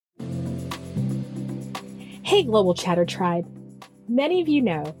Hey, Global Chatter Tribe. Many of you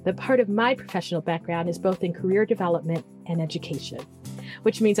know that part of my professional background is both in career development and education,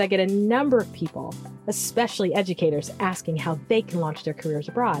 which means I get a number of people, especially educators, asking how they can launch their careers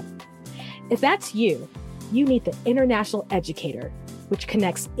abroad. If that's you, you need the International Educator, which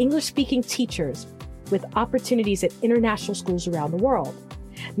connects English-speaking teachers with opportunities at international schools around the world.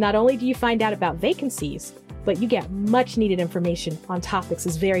 Not only do you find out about vacancies, but you get much needed information on topics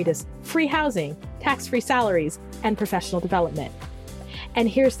as varied as free housing, tax-free salaries, and professional development. And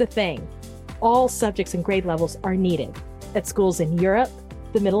here's the thing, all subjects and grade levels are needed at schools in Europe,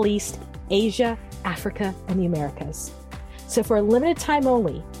 the Middle East, Asia, Africa, and the Americas. So for a limited time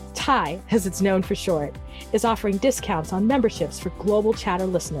only, TIE, as it's known for short, is offering discounts on memberships for Global Chatter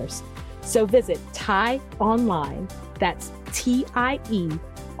listeners. So visit TIE Online, that's TIE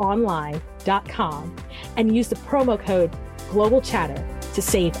online.com, and use the promo code Global Chatter to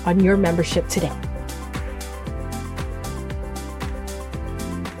save on your membership today.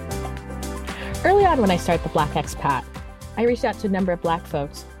 Early on when I started the Black Expat, I reached out to a number of Black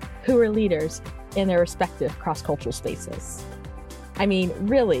folks who were leaders in their respective cross-cultural spaces. I mean,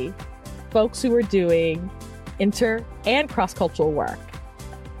 really, folks who were doing inter- and cross-cultural work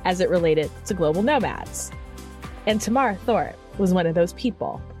as it related to global nomads. And Tamara Thorpe was one of those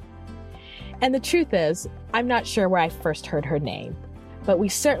people. And the truth is, I'm not sure where I first heard her name, but we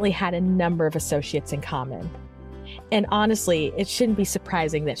certainly had a number of associates in common. And honestly, it shouldn't be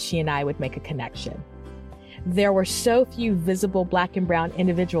surprising that she and I would make a connection. There were so few visible Black and brown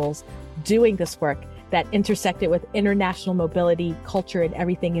individuals doing this work that intersected with international mobility, culture, and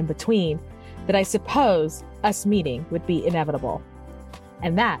everything in between that I suppose us meeting would be inevitable.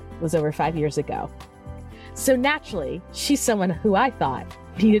 And that was over 5 years ago. So naturally, she's someone who I thought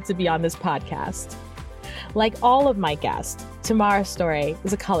needed to be on this podcast. Like all of my guests, Tamara's story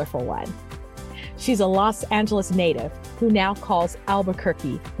is a colorful one. She's a Los Angeles native who now calls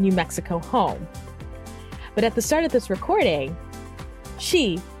Albuquerque, New Mexico home. But at the start of this recording,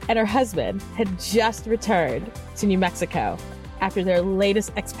 she and her husband had just returned to New Mexico after their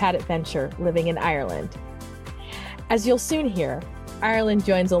latest expat adventure living in Ireland. As you'll soon hear, Ireland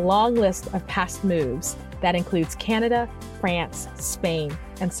joins a long list of past moves that includes Canada, France, Spain,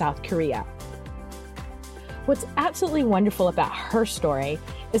 and South Korea. What's absolutely wonderful about her story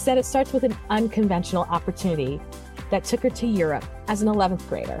is that it starts with an unconventional opportunity that took her to Europe as an 11th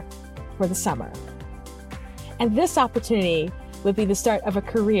grader for the summer. And this opportunity would be the start of a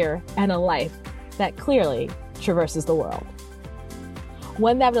career and a life that clearly traverses the world.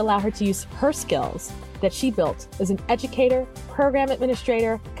 One that would allow her to use her skills that she built as an educator, program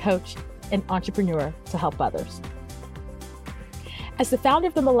administrator, coach, and entrepreneur to help others. As the founder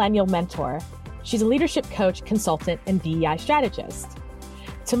of the Millennial Mentor, she's a leadership coach, consultant, and DEI strategist.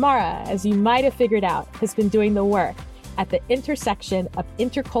 Tamara, as you might have figured out, has been doing the work at the intersection of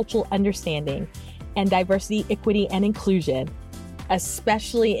intercultural understanding and diversity, equity, and inclusion,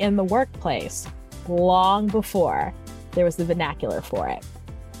 especially in the workplace, long before there was the vernacular for it.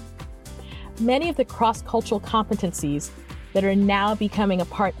 Many of the cross-cultural competencies that are now becoming a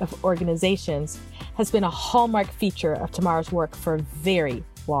part of organizations has been a hallmark feature of Tamara's work for a very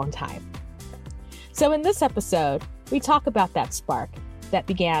long time. So in this episode, we talk about that spark that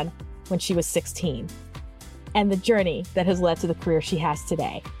began when she was 16 and the journey that has led to the career she has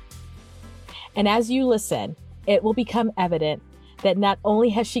today. And as you listen, it will become evident that not only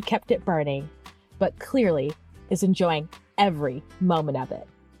has she kept it burning, but clearly is enjoying every moment of it.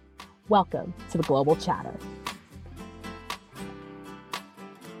 Welcome to the Global Chatter.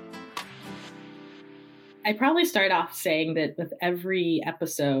 I probably start off saying that with every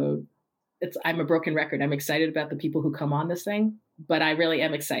episode, I'm a broken record. I'm excited about the people who come on this thing, but I really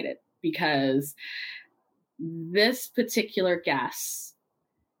am excited because this particular guest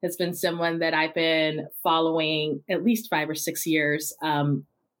has been someone that I've been following at least 5 or 6 years,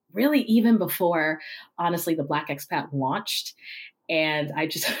 really even before, honestly, the Black Expat launched. And I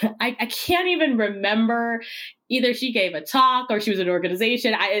can't even remember, either she gave a talk or she was an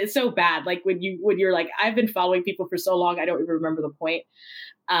organization. It's so bad. Like when you're like, I've been following people for so long, I don't even remember the point.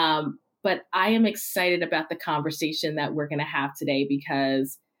 But I am excited about the conversation that we're going to have today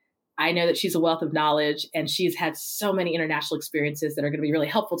because I know that she's a wealth of knowledge and she's had so many international experiences that are going to be really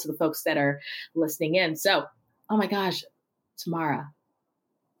helpful to the folks that are listening in. So, oh my gosh, Tamara.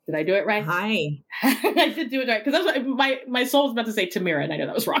 Did I do it right? Hi. I did do it right. Because that's what my soul was about to say Tamara, and I know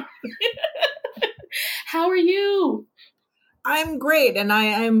that was wrong. How are you? I'm great. And I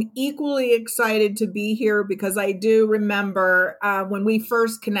am equally excited to be here because I do remember when we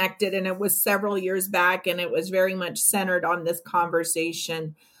first connected, and it was several years back, and it was very much centered on this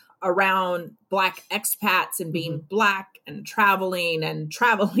conversation around Black expats and being Black and traveling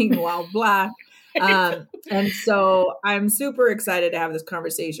while Black. And so I'm super excited to have this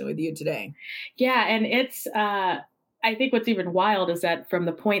conversation with you today. Yeah. And it's, I think what's even wild is that from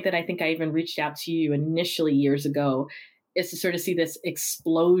the point that I think I even reached out to you initially years ago, is to sort of see this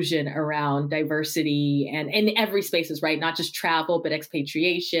explosion around diversity and in every spaces, right? Not just travel, but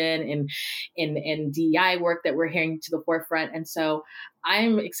expatriation and DEI work that we're hearing to the forefront. And so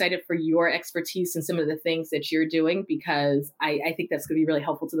I'm excited for your expertise and some of the things that you're doing, because I think that's going to be really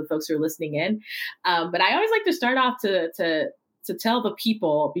helpful to the folks who are listening in. But I always like to start off to tell the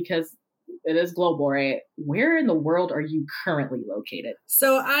people, because it is global, right? Where in the world are you currently located?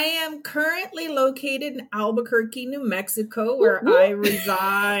 So I am currently located in Albuquerque, New Mexico, where I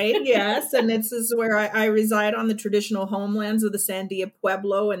reside. Yes. And this is where I reside on the traditional homelands of the Sandia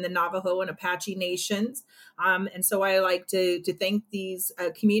Pueblo and the Navajo and Apache nations. And so I like to thank these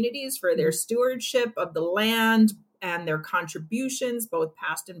communities for their stewardship of the land and their contributions, both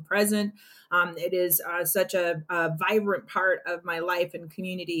past and present. It is such a vibrant part of my life and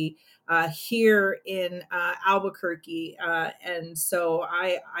community here in Albuquerque. And so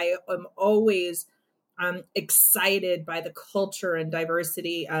I am always excited by the culture and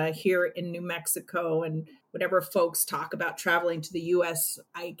diversity here in New Mexico. And whenever folks talk about traveling to the U.S.,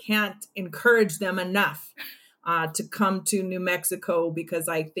 I can't encourage them enough to come to New Mexico, because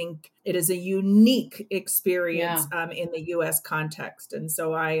I think it is a unique experience in the U.S. context. And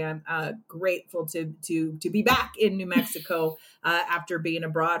so I am grateful to be back in New Mexico after being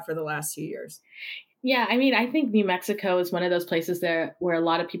abroad for the last few years. Yeah, I mean, I think New Mexico is one of those places there where a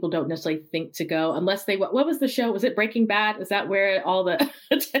lot of people don't necessarily think to go unless they. What was the show? Was it Breaking Bad? Is that where all the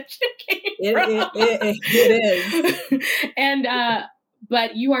attention came from? It is. And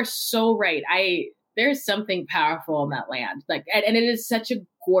but you are so right. There's something powerful in that land, like, and it is such a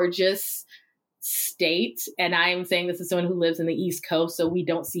gorgeous state. And I'm saying this as someone who lives in the East Coast, so we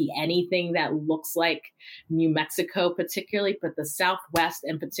don't see anything that looks like New Mexico particularly, but the Southwest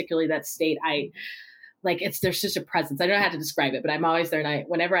and particularly that state, there's just a presence. I don't know how to describe it, but I'm always there. And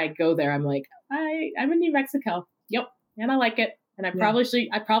whenever I go there, I'm like, I'm in New Mexico. Yep. And I like it. And I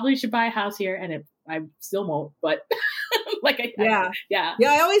probably should buy a house here, and I still won't, but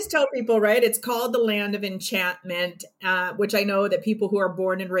I always tell people, right, it's called the land of enchantment, which I know that people who are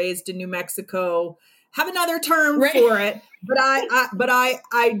born and raised in New Mexico have another term for it, but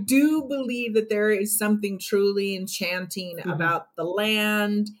I do believe that there is something truly enchanting about the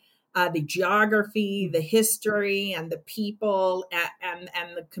land, the geography, the history, and the people and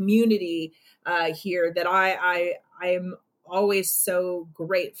the community here that I am always so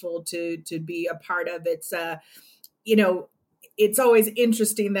grateful to be a part of. It's it's always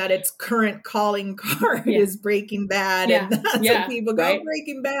interesting that its current calling card is Breaking Bad. And that's what people go,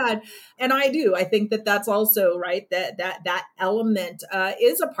 Breaking Bad. And I think that that's also right. That element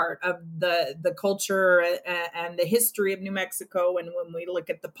is a part of the culture and the history of New Mexico. And when we look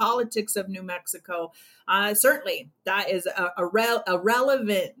at the politics of New Mexico, certainly that is a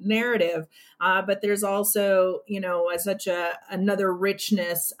relevant narrative. But there's also, such another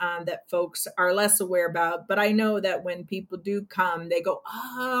richness that folks are less aware about. But I know that when people do come, they go,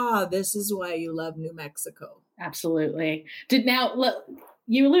 this is why you love New Mexico. Absolutely.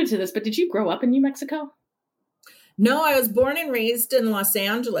 You alluded to this, but did you grow up in New Mexico? No, I was born and raised in Los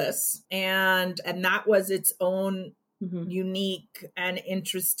Angeles, and that was its own unique and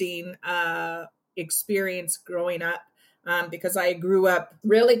interesting experience growing up. Because I grew up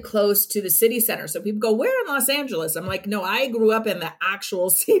really close to the city center. So people go, where in Los Angeles? I'm like, no, I grew up in the actual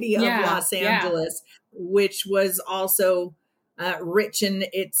city of Los Angeles, which was also rich in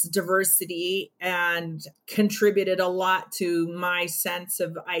its diversity and contributed a lot to my sense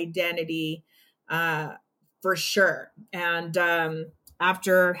of identity, for sure. And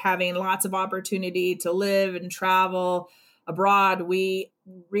after having lots of opportunity to live and travel abroad, we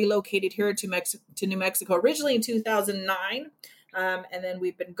relocated here to New Mexico originally in 2009. And then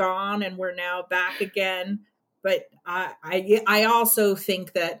we've been gone and we're now back again. But I also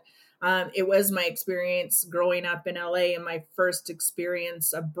think that it was my experience growing up in LA and my first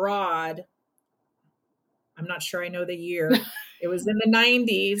experience abroad. I'm not sure I know the year. It was in the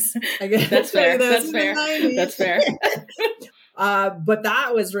 90s. That's fair. That's fair. That's fair. But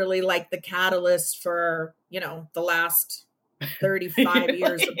that was really like the catalyst for, the last 35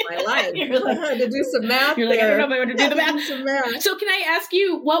 years of my life. I had to do some math. You're like, I don't know if I want to do the math. So can I ask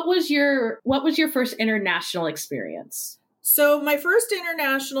you, what was your first international experience? So my first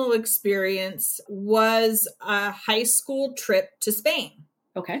international experience was a high school trip to Spain.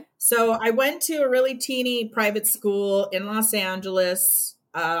 Okay. So I went to a really teeny private school in Los Angeles.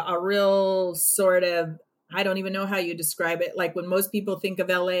 a real sort of, I don't even know how you describe it. Like when most people think of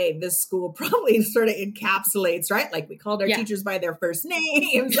LA, this school probably sort of encapsulates, right? Like we called our teachers by their first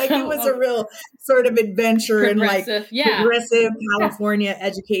names. Like it was a real sort of adventure in like progressive California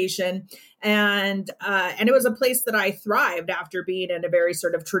education. And it was a place that I thrived after being in a very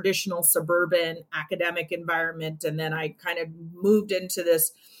sort of traditional suburban academic environment. And then I kind of moved into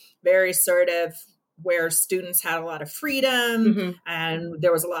this very sort of where students had a lot of freedom and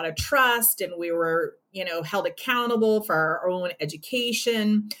there was a lot of trust, and we were, held accountable for our own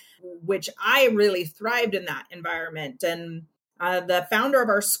education, which I really thrived in that environment. And the founder of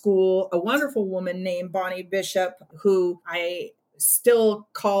our school, a wonderful woman named Bonnie Bishop, who I still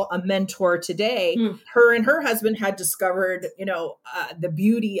call a mentor today, her and her husband had discovered, the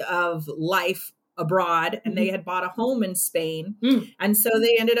beauty of life abroad, and they had bought a home in Spain. And so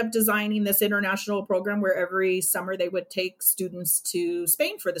they ended up designing this international program where every summer they would take students to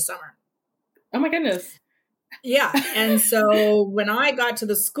Spain for the summer. Oh my goodness. Yeah. And so when I got to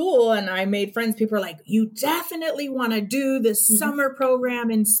the school and I made friends, people were like, you definitely want to do this summer program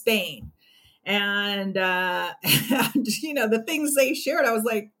in Spain. And, the things they shared, I was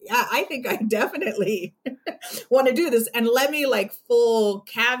like, yeah, I think I definitely want to do this. And let me full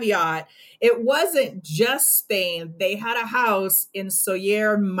caveat. It wasn't just Spain. They had a house in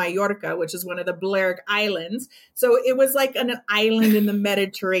Soller, Mallorca, which is one of the Balearic Islands. So it was like an island in the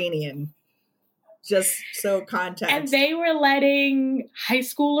Mediterranean, just so context. And they were letting high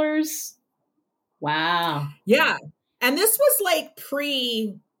schoolers. Wow. Yeah. And this was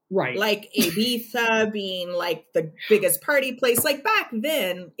pre... Right. Like Ibiza being the biggest party place. Back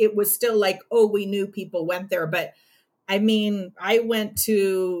then, it was still we knew people went there. But I mean, I went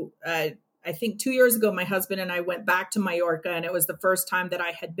to, I think 2 years ago, my husband and I went back to Mallorca, and it was the first time that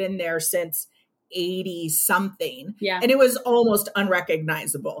I had been there since 80 something. Yeah. And it was almost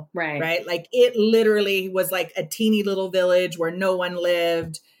unrecognizable. Right. It literally was a teeny little village where no one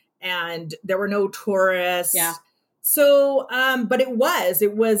lived and there were no tourists. Yeah. So, but it was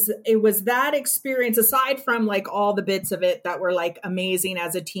that experience, aside from all the bits of it that were amazing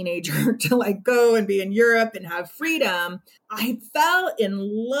as a teenager to go and be in Europe and have freedom. I fell in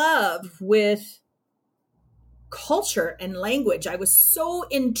love with culture and language. I was so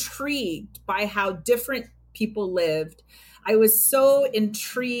intrigued by how different people lived. I was so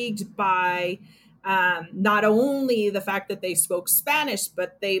intrigued by not only the fact that they spoke Spanish,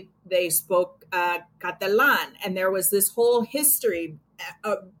 but they spoke Catalan, and there was this whole history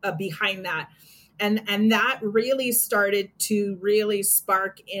behind that, and that really started to really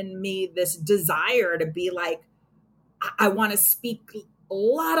spark in me this desire to be I want to speak a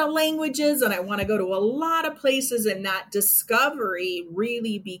lot of languages, and I want to go to a lot of places, and that discovery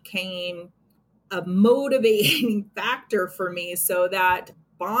really became a motivating factor for me, so that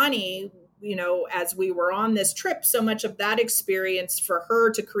Bonnie, as we were on this trip, so much of that experience for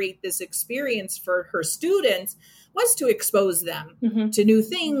her to create this experience for her students was to expose them to new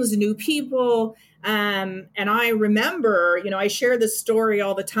things, new people. And I remember, I share this story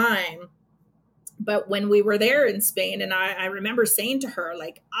all the time, but when we were there in Spain, and I remember saying to her,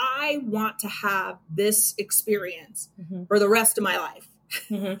 I want to have this experience for the rest of my life.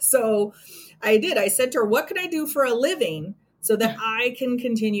 So I did. I said to her, what can I do for a living so that I can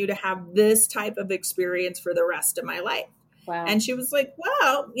continue to have this type of experience for the rest of my life? Wow. And she was like,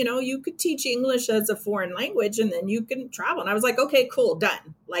 well, you could teach English as a foreign language and then you can travel. And I was like, okay, cool,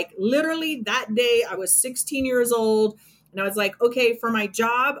 done. Literally that day I was 16 years old, and I was like, okay, for my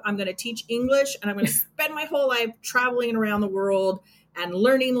job, I'm going to teach English, and I'm going to spend my whole life traveling around the world and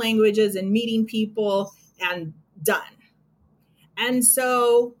learning languages and meeting people, and done. And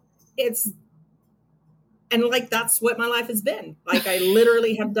so that's what my life has been. I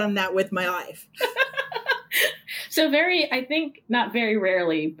literally have done that with my life. So I think not very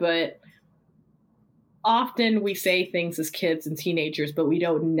rarely, but often we say things as kids and teenagers, but we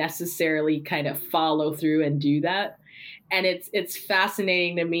don't necessarily kind of follow through and do that. And it's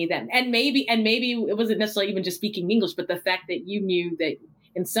fascinating to me that, and maybe it wasn't necessarily even just speaking English, but the fact that you knew that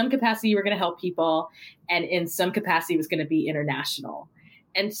in some capacity you were going to help people, and in some capacity it was going to be international.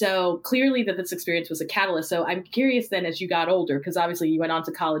 And so clearly that this experience was a catalyst. So I'm curious then, as you got older, because obviously you went on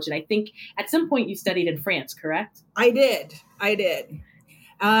to college, and I think at some point you studied in France, correct? I did.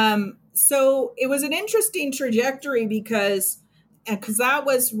 So it was an interesting trajectory because that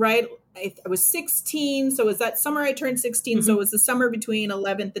was right. I was 16. So it was that summer I turned 16. So it was the summer between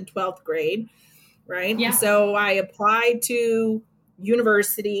 11th and 12th grade. Right. Yeah. So I applied to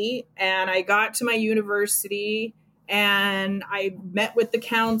university, and I got to my university, and I met with the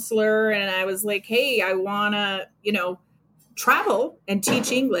counselor, and I was like, hey, I want to, travel and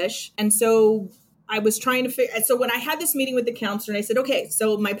teach English. And so I was trying to figure, so when I had this meeting with the counselor, and I said, okay,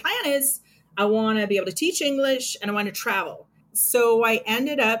 so my plan is I want to be able to teach English and I want to travel. So I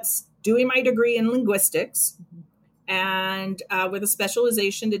ended up doing my degree in linguistics and with a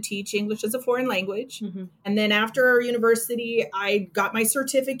specialization to teach English as a foreign language. And then after university, I got my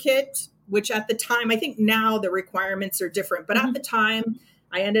certificate, which at the time, I think now the requirements are different, but at the time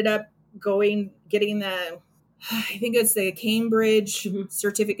I ended up getting I think it's the Cambridge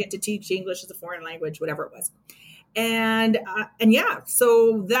certificate to teach English as a foreign language, whatever it was. And yeah,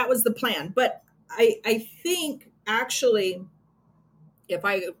 so that was the plan. But I think actually, if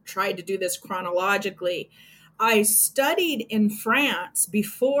I tried to do this chronologically, I studied in France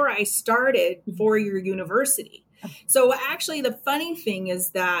before I started four-year university. So actually the funny thing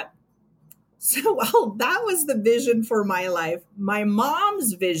is that, that was the vision for my life. My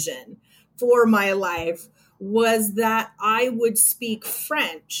mom's vision for my life was that I would speak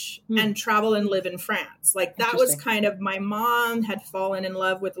French and travel and live in France. Like that was kind of, my mom had fallen in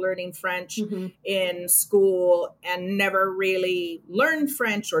love with learning French in school and never really learned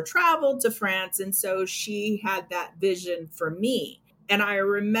French or traveled to France. And so she had that vision for me. And I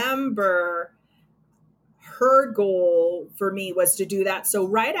remember her goal for me was to do that. So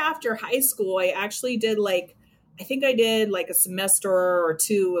right after high school, I actually did I think I did like a semester or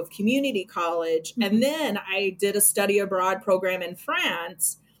two of community college. And then I did a study abroad program in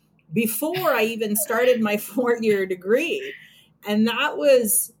France before I even started my four-year degree. And that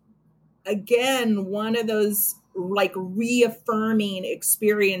was, again, one of those like reaffirming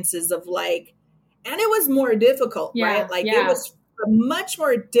experiences of like, and it was more difficult, right? Like it was a much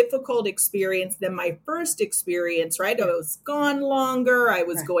more difficult experience than my first experience, right? I was gone longer. I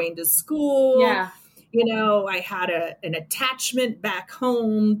was going to school. You know, I had an attachment back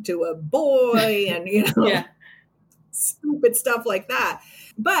home to a boy and, stupid stuff like that.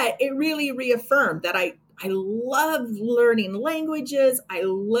 But it really reaffirmed that I love learning languages. I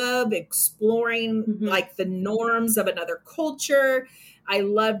love exploring like the norms of another culture. I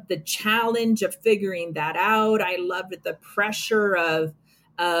loved the challenge of figuring that out. I loved the pressure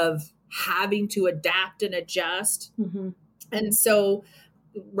of having to adapt and adjust. And so,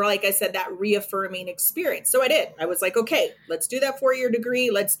 like I said, that reaffirming experience. So I did. I was like, okay, let's do that four-year degree.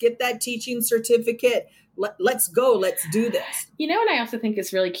 Let's get that teaching certificate. Let's go. Let's do this. You know, and I also think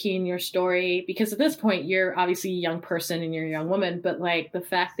it's really key in your story, because at this point, you're obviously a young person and you're a young woman, but like the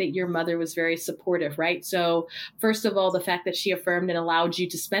fact that your mother was very supportive, right? So first of all, the fact that she affirmed and allowed you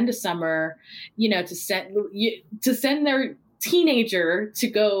to spend a summer, to send their teenager to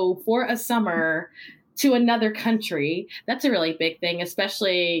go for a summer to another country, that's a really big thing,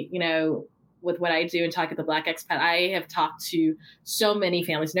 especially, with what I do and talk at the Black Expat. I have talked to so many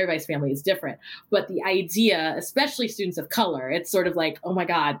families, and everybody's family is different. But the idea, especially students of color, it's sort of like, oh my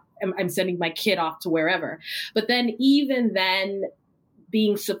God, I'm sending my kid off to wherever. But then even then,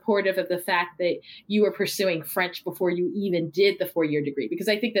 being supportive of the fact that you were pursuing French before you even did the four-year degree. Because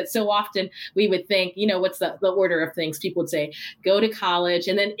I think that so often we would think, what's the order of things? People would say, go to college.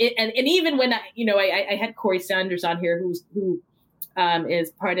 And then, and even when, I had Corey Sanders on here, who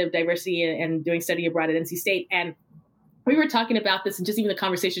is part of diversity and doing study abroad at NC State. And we were talking about this and just even the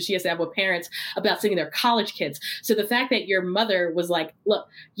conversation she has to have with parents about sending their college kids. So the fact that your mother was like, look,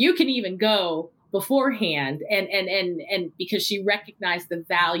 you can even go beforehand, and because she recognized the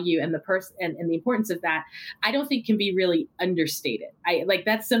value and the person and the importance of that, I don't think can be really understated.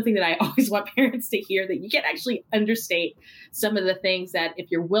 That's something that I always want parents to hear, that you can actually understate some of the things that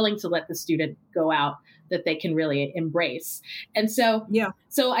if you're willing to let the student go out, that they can really embrace. And so,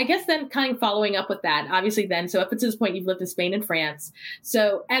 so I guess then kind of following up with that, obviously then, so up until this point, you've lived in Spain and France.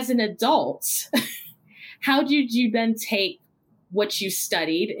 So as an adult, how did you then take what you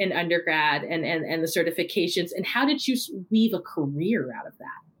studied in undergrad and the certifications, and how did you weave a career out of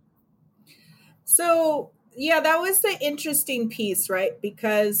that? So, that was the interesting piece, right?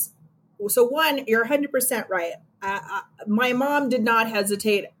 Because, so one, you're 100% right. My mom did not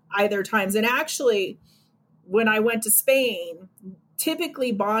hesitate either times. And actually, when I went to Spain,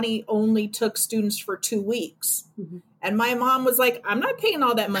 typically Bonnie only took students for 2 weeks. And my mom was like, I'm not paying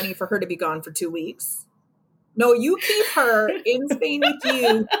all that money for her to be gone for 2 weeks. No, you keep her in Spain with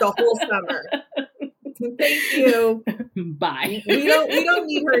you the whole summer. Thank you. Bye. We don't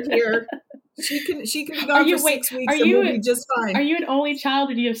need her here. She can be gone for 6 weeks and we'll be just fine. Are you an only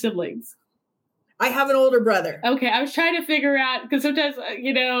child or do you have siblings? I have an older brother. Okay, I was trying to figure out, because sometimes,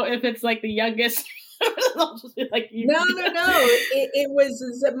 if it's like the youngest, Like no. It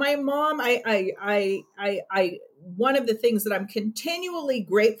was my mom. I one of the things that I'm continually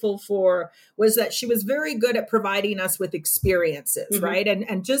grateful for was that she was very good at providing us with experiences, Mm-hmm. right?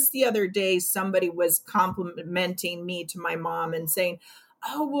 And just the other day, somebody was complimenting me to my mom and saying,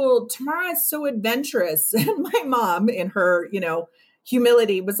 "Oh, well, Tamara is so adventurous." And my mom, in her,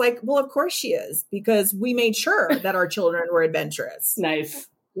 humility, was like, "Well, of course she is, because we made sure that our children were adventurous." Nice.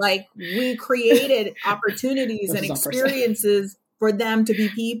 Like, we created opportunities and experiences for them to be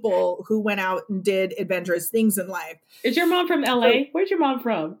people who went out and did adventurous things in life. Is your mom from LA? Where's your mom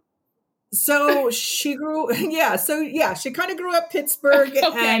from? So she grew, she kind of grew up Pittsburgh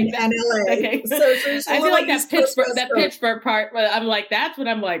and LA. Okay. So I feel like that Pittsburgh part, but I'm like, that's what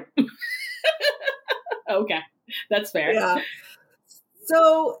I'm like. Okay, that's fair. Yeah.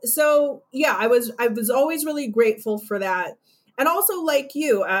 So yeah, I was always really grateful for that. And also, like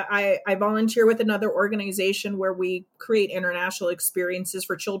you, I volunteer with another organization where we create international experiences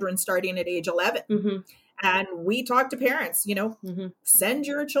for children starting at age 11. Mm-hmm. And we talk to parents, mm-hmm. send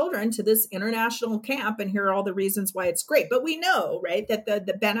your children to this international camp and hear all the reasons why it's great. But we know, right, that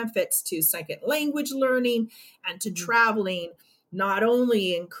the benefits to second language learning and to mm-hmm. traveling not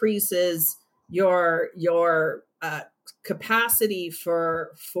only increases your capacity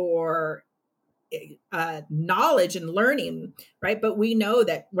for knowledge and learning, right? But we know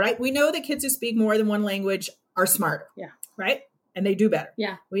that, right? We know that kids who speak more than one language are smarter, right? And they do better.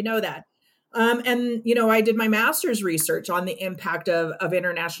 Yeah, we know that. And I did my master's research on the impact of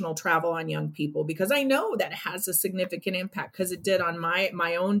international travel on young people, because I know that it has a significant impact, because it did on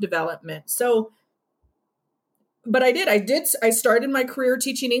my own development. So, but I started my career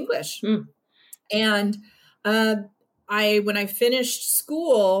teaching English, and when I finished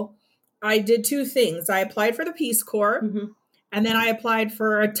school, I did two things. I applied for the Peace Corps, and then I applied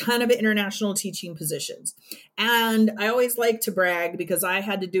for a ton of international teaching positions. And I always like to brag, because I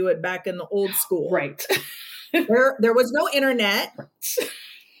had to do it back in the old school. Right. There was no internet.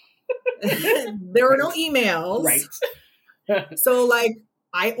 There were no emails. Right. So, like,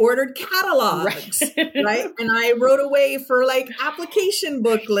 I ordered catalogs, right? And I wrote away for, like, application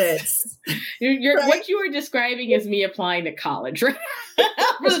booklets. Right? What you were describing is me applying to college, right?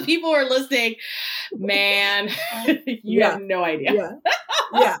 For the people who are listening, man, you have no idea.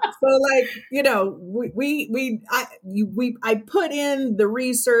 Yeah. So, like, I put in the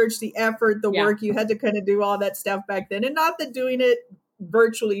research, the effort, the work. You had to kind of do all that stuff back then. And not that doing it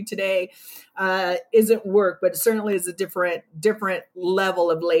virtually today isn't work, but it certainly is a different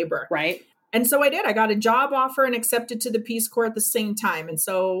level of labor. Right. And so I did. I got a job offer and accepted to the Peace Corps at the same time. And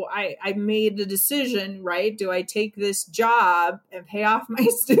so I made the decision, right? Do I take this job and pay off my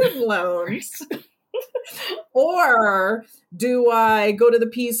student loans? Or do I go to the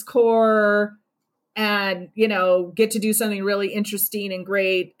Peace Corps and, get to do something really interesting and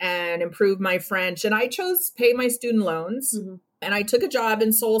great and improve my French? And I chose to pay my student loans. Mm-hmm. And I took a job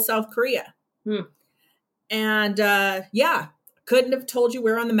in Seoul, South Korea. And couldn't have told you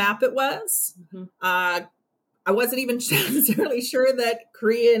where on the map it was. Mm-hmm. I wasn't even necessarily sure that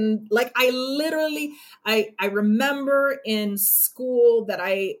Korean, like, I remember in school that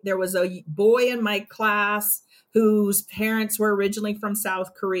there was a boy in my class whose parents were originally from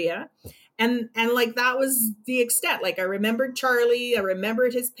South Korea. And like, that was the extent. Like, I remembered Charlie, I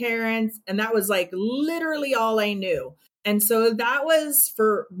remembered his parents, and that was like literally all I knew. And so that was,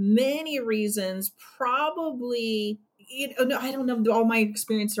 for many reasons, probably, I don't know, all my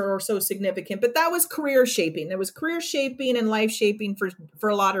experiences are so significant, but that was career shaping. It was career shaping and life shaping for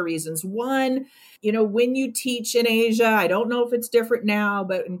a lot of reasons. One, when you teach in Asia, I don't know if it's different now,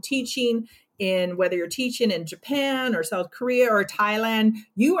 but in teaching, whether you're teaching in Japan or South Korea or Thailand,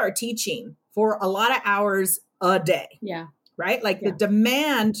 you are teaching for a lot of hours a day. Yeah. Right? Like, the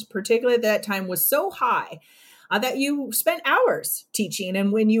demand, particularly at that time, was so high that you spent hours teaching.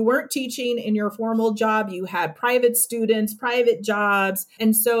 And when you weren't teaching in your formal job, you had private students, private jobs.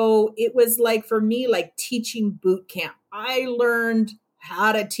 And so it was like, for me, like teaching boot camp. I learned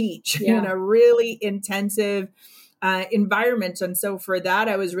how to teach in a really intensive environment. And so for that,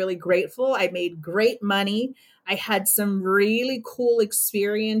 I was really grateful. I made great money. I had some really cool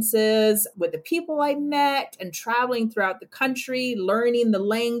experiences with the people I met and traveling throughout the country, learning the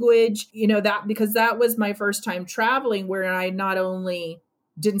language, because that was my first time traveling, where I not only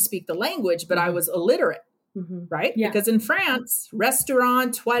didn't speak the language, but I was illiterate, right? Yeah. Because in France,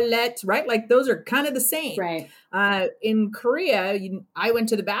 restaurant, toilette, right? Like, those are kind of the same. Right. In Korea, I went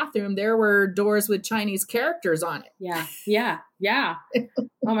to the bathroom. There were doors with Chinese characters on it. Yeah.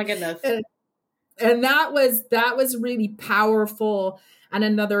 Oh my goodness. And that was really powerful. and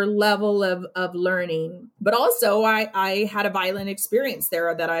another level of learning. But also I had a violent experience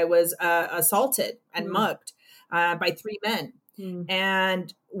there that I was assaulted and mugged by 3 men.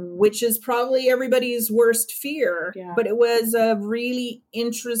 And which is probably everybody's worst fear. Yeah. But it was a really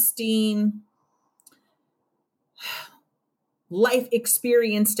interesting life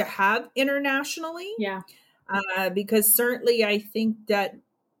experience to have internationally. Yeah. Because certainly I think that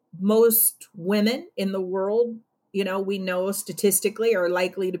most women in the world, you know, we know statistically are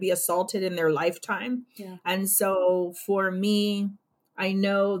likely to be assaulted in their lifetime. Yeah. And so for me, I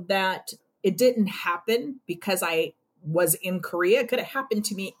know that it didn't happen because I was in Korea. It could have happened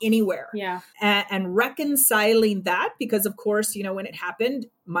to me anywhere. Yeah. And reconciling that, because of course, you know, when it happened,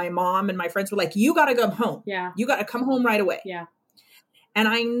 my mom and my friends were like, you got to come home. Yeah. You got to come home right away. Yeah. And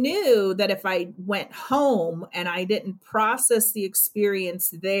I knew that if I went home and I didn't process the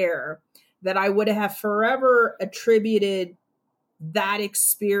experience there, that I would have forever attributed that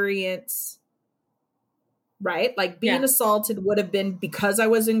experience, right? Like being assaulted would have been because I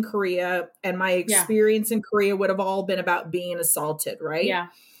was in Korea, and my experience in Korea would have all been about being assaulted, right? Yeah.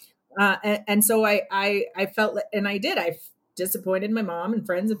 And so I felt, and I did, I disappointed my mom and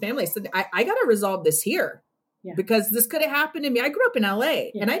friends and family. I said, I got to resolve this here. Yeah. Because this could have happened to me. I grew up in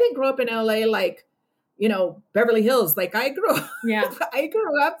LA, and I didn't grow up in LA like, you know, Beverly Hills. Like I grew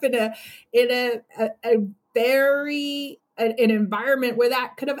up in a very an environment where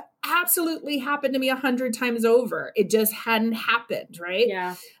that could have absolutely happened to me 100 times over. It just hadn't happened, right?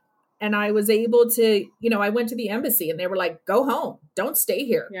 Yeah. And I was able to, you know, I went to the embassy, and they were like, "Go home, don't stay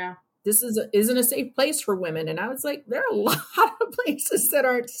here." Yeah. This isn't a safe place for women. And I was like, there are a lot of places that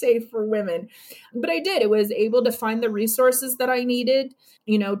aren't safe for women. But I did. It was able to find the resources that I needed,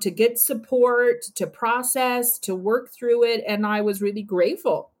 you know, to get support, to process, to work through it. And I was really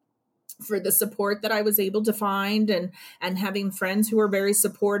grateful for the support that I was able to find, and having friends who were very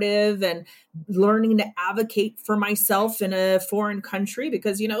supportive, and learning to advocate for myself in a foreign country,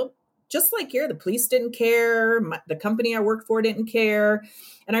 because, you know, just like here, the police didn't care. The company I worked for didn't care.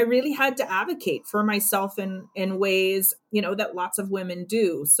 And I really had to advocate for myself in ways, you know, that lots of women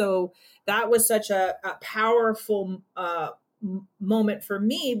do. So that was such a powerful moment for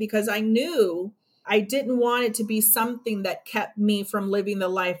me, because I knew I didn't want it to be something that kept me from living the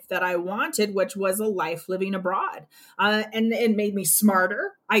life that I wanted, which was a life living abroad. And it made me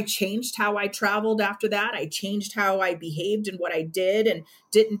smarter. I changed how I traveled after that. I changed how I behaved and what I did, and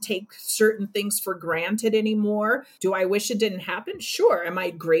didn't take certain things for granted anymore. Do I wish it didn't happen? Sure. Am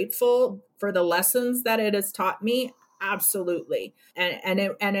I grateful for the lessons that it has taught me? Absolutely. And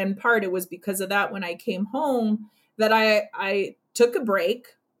in part, it was because of that, when I came home, that I took a break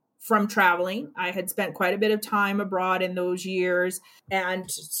from traveling. I had spent quite a bit of time abroad in those years, and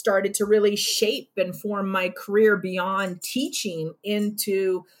started to really shape and form my career beyond teaching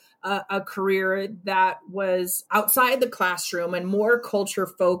into a career that was outside the classroom and more culture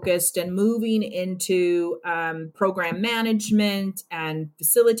focused, and moving into program management and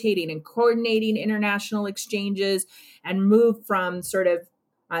facilitating and coordinating international exchanges, and moved from sort of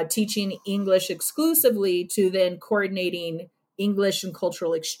teaching English exclusively to then coordinating English and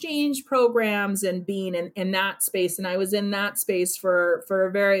cultural exchange programs, and being in that space. And I was in that space for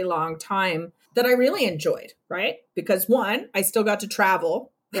a very long time, that I really enjoyed, right? Because one, I still got to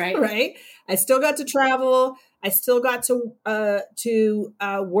travel, right? I still got to travel. I still got to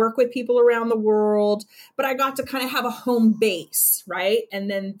work with people around the world, but I got to kind of have a home base, right? And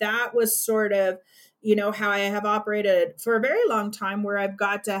then that was sort of, you know, how I have operated for a very long time, where I've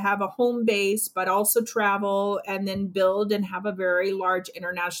got to have a home base, but also travel, and then build and have a very large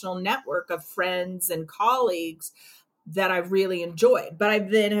international network of friends and colleagues that I've really enjoyed. But I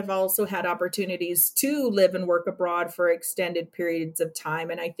then have also had opportunities to live and work abroad for extended periods of time.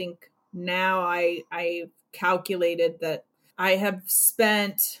 And I think now I calculated that I have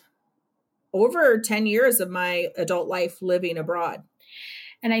spent over 10 years of my adult life living abroad.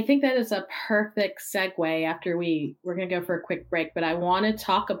 And I think that is a perfect segue after we're going to go for a quick break, but I want to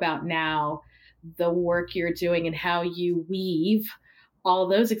talk about now the work you're doing and how you weave all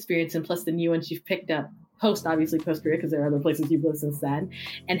those experiences, and plus the new ones you've picked up post-career, because there are other places you've lived since then,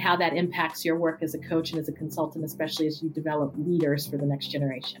 and how that impacts your work as a coach and as a consultant, especially as you develop leaders for the next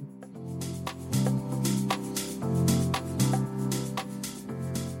generation.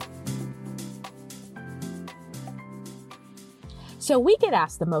 So we get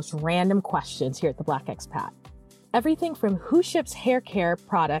asked the most random questions here at the Black Expat. Everything from who ships hair care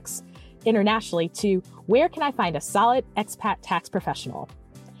products internationally to where can I find a solid expat tax professional?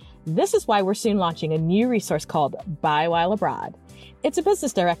 This is why we're soon launching a new resource called Buy While Abroad. It's a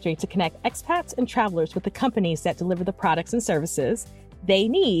business directory to connect expats and travelers with the companies that deliver the products and services they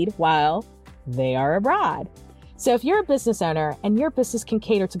need while they are abroad. So if you're a business owner and your business can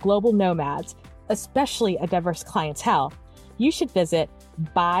cater to global nomads, especially a diverse clientele, you should visit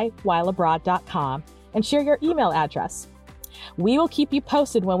buywhileabroad.com and share your email address. We will keep you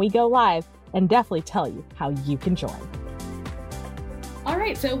posted when we go live and definitely tell you how you can join. All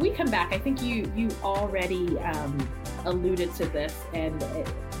right, so we come back. I think you already alluded to this, and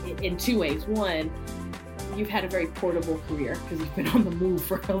in two ways. One, you've had a very portable career because you've been on the move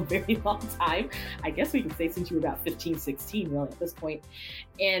for a very long time. I guess we can say since you were about 15, 16, really at this point.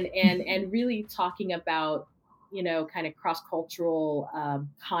 And really talking about, you know, kind of cross-cultural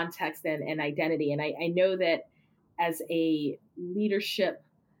context and identity. And I know that as a leadership,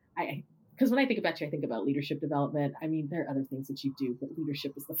 because when I think about you, I think about leadership development. I mean, there are other things that you do, but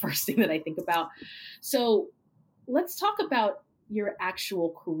leadership is the first thing that I think about. So let's talk about your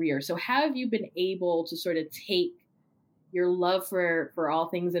actual career. So have you been able to sort of take your love for all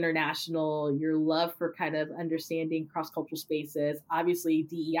things international, your love for kind of understanding cross-cultural spaces? Obviously,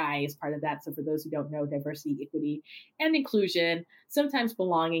 DEI is part of that. So for those who don't know, diversity, equity, and inclusion, sometimes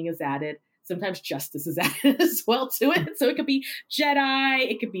belonging is added. Sometimes justice is added as well to it. So it could be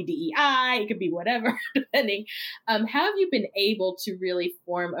JEDI, it could be DEI, it could be whatever, depending. Have you been able to really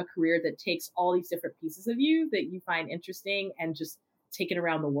form a career that takes all these different pieces of you that you find interesting and just take it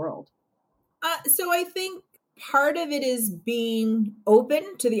around the world? So I think part of it is being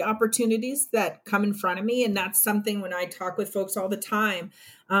open to the opportunities that come in front of me. And that's something when I talk with folks all the time,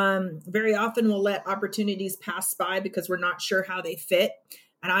 very often we'll let opportunities pass by because we're not sure how they fit.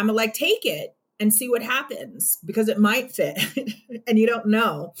 And I'm like, take it and see what happens because it might fit and you don't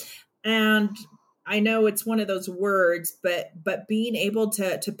know. And I know it's one of those words, but being able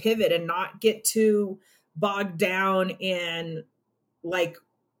to pivot and not get too bogged down in like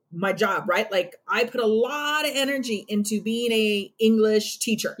my job, right? Like I put a lot of energy into being a English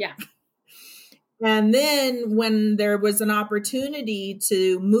teacher. Yeah. And then when there was an opportunity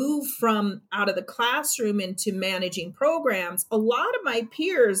to move from out of the classroom into managing programs, a lot of my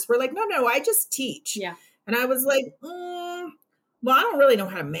peers were like, no, I just teach. Yeah. And I was like, well, I don't really know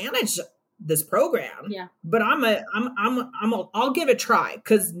how to manage this program. Yeah. But I'll give it a try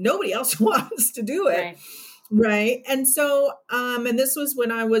because nobody else wants to do it. Right. And so, and this was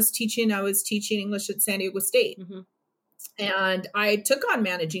when I was teaching English at San Diego State. Mm-hmm. And I took on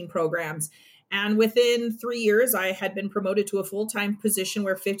managing programs. And within 3 years, I had been promoted to a full-time position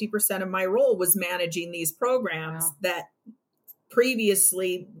where 50% of my role was managing these programs. Wow. That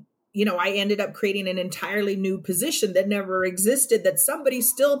previously, you know, I ended up creating an entirely new position that never existed that somebody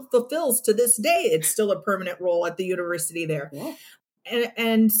still fulfills to this day. It's still a permanent role at the university there. Yeah.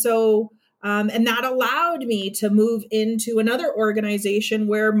 And so, and that allowed me to move into another organization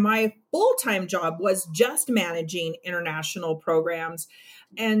where my full-time job was just managing international programs.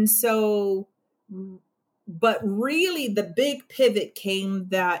 And so, but really the big pivot came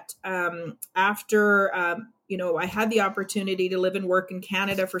that after, you know, I had the opportunity to live and work in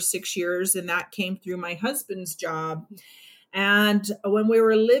Canada for 6 years, and that came through my husband's job. And when we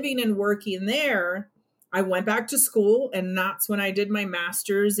were living and working there, I went back to school, and that's when I did my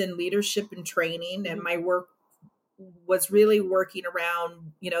master's in leadership and training. And my work was really working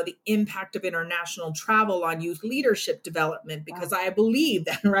around, you know, the impact of international travel on youth leadership development, because I believe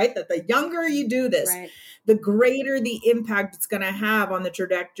that, right, that the younger you do this, the greater the impact it's going to have on the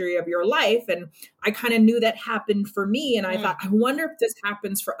trajectory of your life. And I kind of knew that happened for me. And I thought, I wonder if this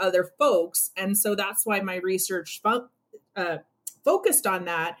happens for other folks. And so that's why my research focused on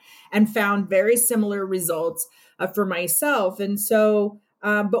that and found very similar results for myself. And so,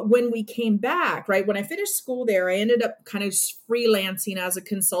 but when we came back, right, when I finished school there, I ended up kind of freelancing as a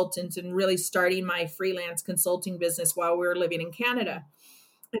consultant and really starting my freelance consulting business while we were living in Canada.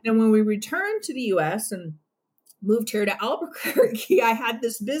 And then when we returned to the US and moved here to Albuquerque, I had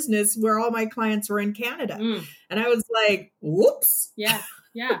this business where all my clients were in Canada. And I was like, whoops. Yeah.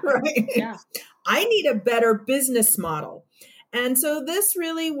 Right? Yeah. I need a better business model. And so this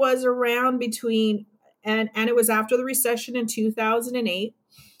really was around between, and it was after the recession in 2008.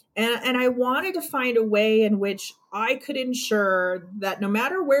 And I wanted to find a way in which I could ensure that no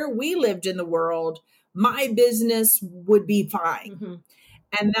matter where we lived in the world, my business would be fine. Mm-hmm.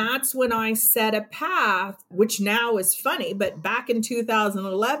 And that's when I set a path, which now is funny, but back in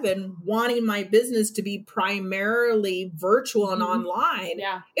 2011, wanting my business to be primarily virtual and online,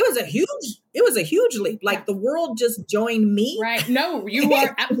 it was a huge leap. Like the world just joined me. Right. No, you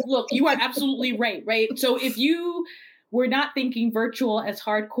are, look, you are absolutely right. So if you were not thinking virtual as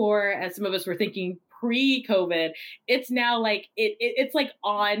hardcore as some of us were thinking pre-COVID, it's now like it's like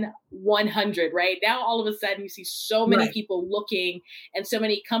on 100, right? Now all of a sudden you see so many people looking and so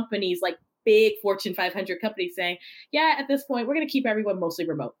many companies, like big Fortune 500 companies saying, yeah, at this point, we're going to keep everyone mostly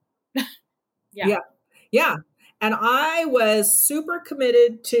remote. Yeah. And I was super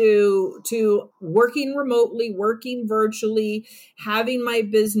committed to working remotely, working virtually, having my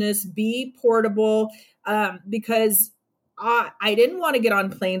business be portable, because I didn't want to get on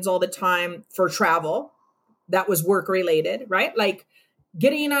planes all the time for travel. That was work related, right? Like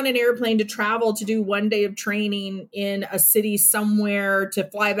getting on an airplane to travel to do one day of training in a city somewhere to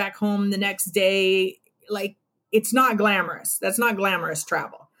fly back home the next day. Like, it's not glamorous. That's not glamorous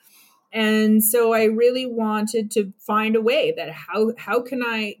travel. And so I really wanted to find a way that how can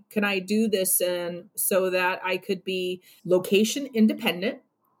I do this, and so that I could be location independent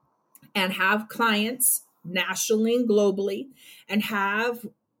and have clients nationally and globally, and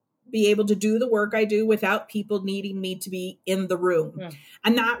be able to do the work I do without people needing me to be in the room. Yeah.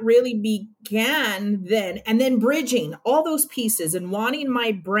 And that really began then, and then bridging all those pieces and wanting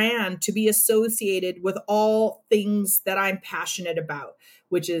my brand to be associated with all things that I'm passionate about,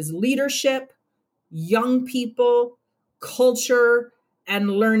 which is leadership, young people, culture,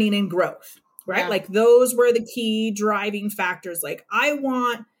 and learning and growth, right? Yeah. Like those were the key driving factors. Like I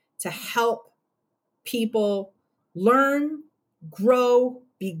want to help people learn, grow,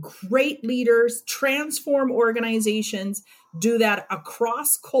 be great leaders, transform organizations, do that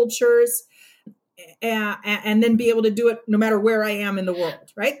across cultures, and then be able to do it no matter where I am in the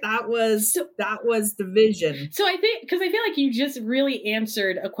world, right? That was the vision. So I feel like you just really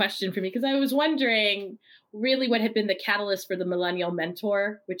answered a question for me, because I was wondering really what had been the catalyst for the Millennial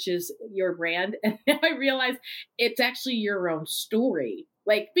Mentor, which is your brand. And now I realize it's actually your own story.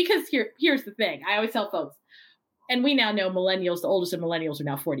 Like, because here's the thing. I always tell folks, and we now know millennials, the oldest of millennials are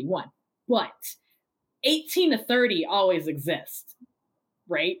now 41, but 18 to 30 always exist,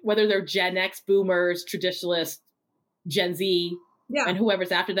 right? Whether they're Gen X, boomers, traditionalists, Gen Z, and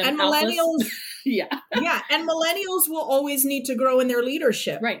whoever's after them. And millennials. Yeah. And millennials will always need to grow in their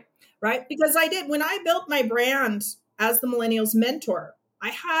leadership. Right. Because when I built my brand as the Millennials Mentor, I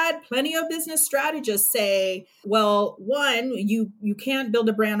had plenty of business strategists say, well, one, you can't build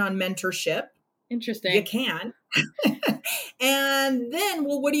a brand on mentorship. Interesting. You can. And then,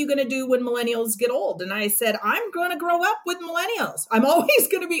 well, what are you going to do when millennials get old? And I said, I'm going to grow up with millennials. I'm always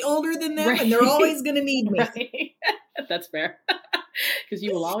going to be older than them, and they're always going to need me. Right. That's fair. Because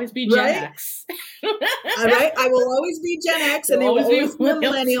you will always be Gen X. All right. I will always be Gen X, and they will always be a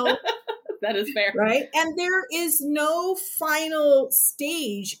millennial. That is fair. Right. And there is no final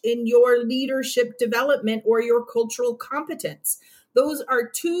stage in your leadership development or your cultural competence. Those are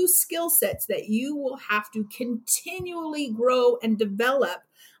two skill sets that you will have to continually grow and develop,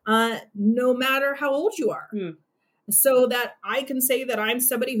 no matter how old you are. So that I can say that I'm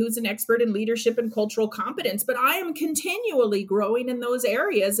somebody who's an expert in leadership and cultural competence, but I am continually growing in those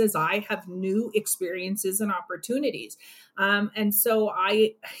areas as I have new experiences and opportunities. And so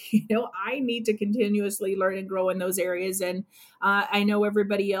I need to continuously learn and grow in those areas. And I know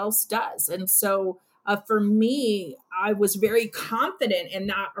everybody else does. And so for me, I was very confident in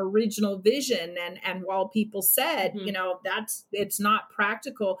that original vision. And while people said, it's not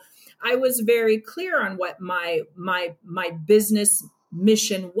practical, I was very clear on what my business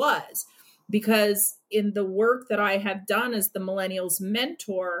mission was, because in the work that I have done as the Millennials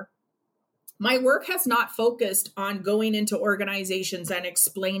Mentor, my work has not focused on going into organizations and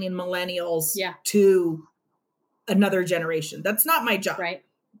explaining millennials to another generation. That's not my job. Right.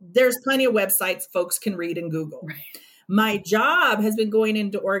 There's plenty of websites folks can read and Google. Right. My job has been going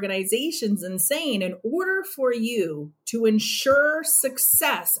into organizations and saying, in order for you to ensure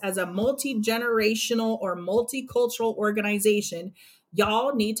success as a multi-generational or multicultural organization,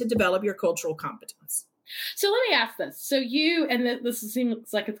 y'all need to develop your cultural competence. So let me ask this. So this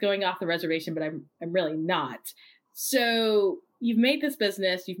seems like it's going off the reservation, but I'm really not. So you've made this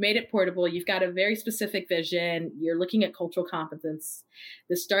business, you've made it portable, you've got a very specific vision, you're looking at cultural competence.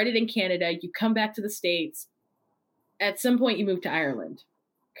 This started in Canada, you come back to the States. At some point you moved to Ireland,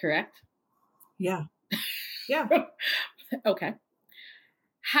 correct? Yeah. Okay.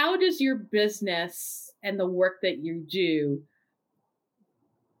 How does your business and the work that you do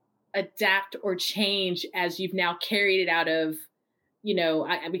adapt or change as you've now carried it out of,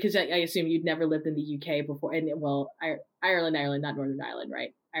 because I assume you'd never lived in the UK before, and Ireland, not Northern Ireland,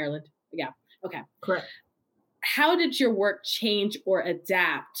 right? Ireland. Yeah. Okay. Correct. How did your work change or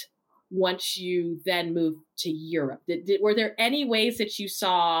adapt once you then moved to Europe? Were there any ways that you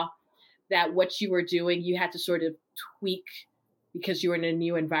saw that what you were doing, you had to sort of tweak because you were in a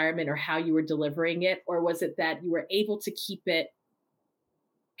new environment or how you were delivering it? Or was it that you were able to keep it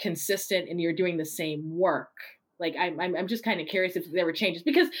consistent and you're doing the same work? Like, I'm just kind of curious if there were changes,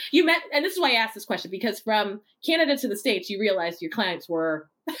 because you met, and this is why I asked this question, because from Canada to the States, you realized your clients were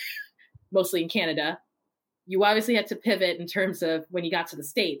mostly in Canada. You obviously had to pivot in terms of when you got to the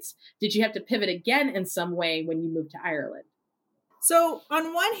States. Did you have to pivot again in some way when you moved to Ireland? So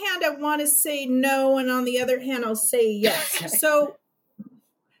on one hand, I want to say no. And on the other hand, I'll say yes. Okay. So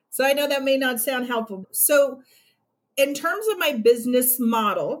I know that may not sound helpful. So in terms of my business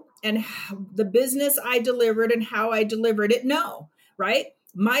model and the business I delivered and how I delivered it, no, right?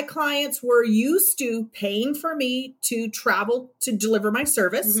 My clients were used to paying for me to travel to deliver my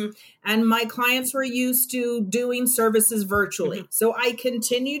service. Mm-hmm. And my clients were used to doing services virtually. Mm-hmm. So I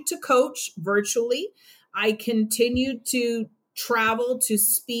continued to coach virtually. I continued to travel, to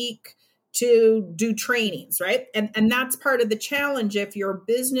speak, to do trainings, right? And that's part of the challenge. If your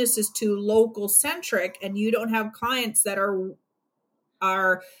business is too local centric and you don't have clients that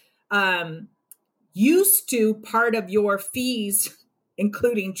are used to part of your fees,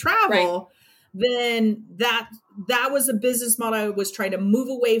 including travel, right, then that was a business model I was trying to move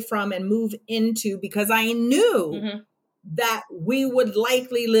away from and move into, because I knew mm-hmm. that we would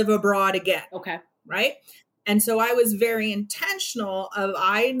likely live abroad again. Okay. Right. And so I was very intentional of,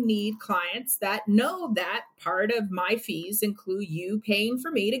 I need clients that know that part of my fees include you paying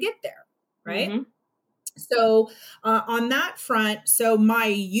for me to get there. Right. Mm-hmm. So on that front, so my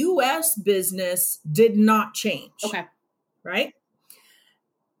US business did not change. Okay. Right.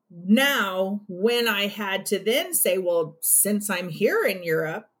 Now, when I had to then say, well, since I'm here in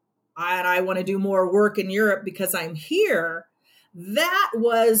Europe and I want to do more work in Europe because I'm here, that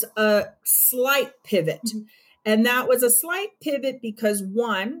was a slight pivot. Mm-hmm. And that was a slight pivot because,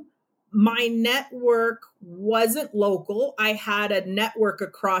 one, my network wasn't local. I had a network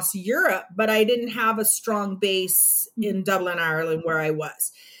across Europe, but I didn't have a strong base in Dublin, Ireland, where I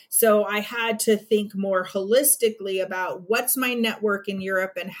was. So I had to think more holistically about what's my network in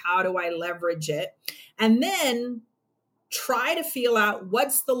Europe and how do I leverage it? And then try to feel out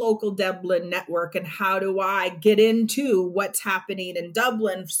what's the local Dublin network and how do I get into what's happening in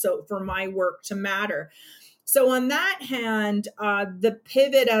Dublin so for my work to matter. So on that hand, the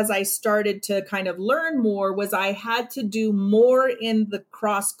pivot as I started to kind of learn more was I had to do more in the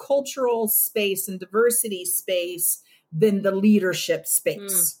cross-cultural space and diversity space than the leadership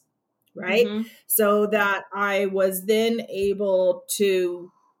space, right? Mm-hmm. So that I was then able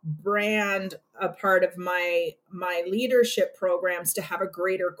to brand a part of my leadership programs to have a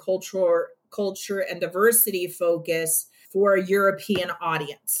greater culture and diversity focus for a European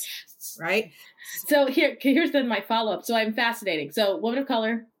audience, right? So here's then my follow-up. So I'm fascinating. So woman of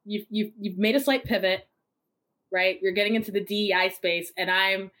color, you've made a slight pivot, right? You're getting into the DEI space,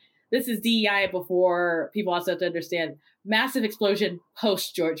 and this is DEI before people also have to understand massive explosion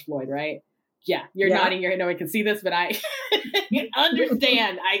post George Floyd, right? Yeah, you're nodding your head. No one can see this, but I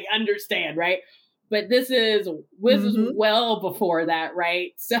understand. I understand, right? But this is well before that,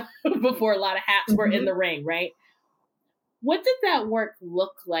 right? So before a lot of hats were in the ring, right? What did that work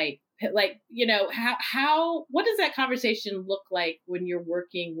look like? Like, what does that conversation look like when you're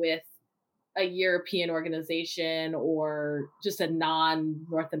working with a European organization or just a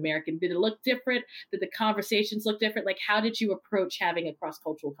non-North American? Did it look different? Did the conversations look different? Like, how did you approach having a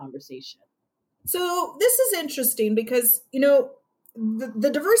cross-cultural conversation? So this is interesting because, the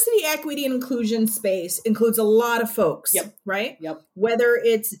diversity, equity, and inclusion space includes a lot of folks, right? Yep. Whether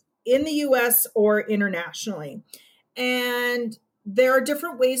it's in the US or internationally. And there are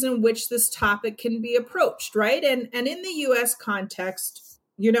different ways in which this topic can be approached, right? And in the US context,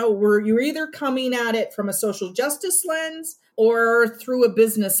 you're either coming at it from a social justice lens or through a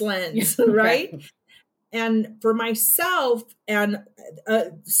business lens, right? And for myself and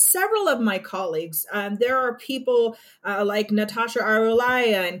several of my colleagues, there are people like Natasha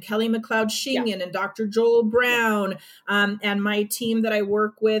Arulaya and Kelly McLeod-Shingen and Dr. Joel Brown and my team that I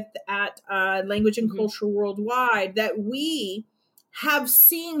work with at Language and Culture Worldwide that we have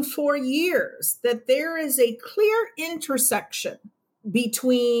seen for years that there is a clear intersection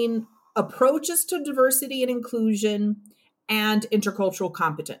between approaches to diversity and inclusion and intercultural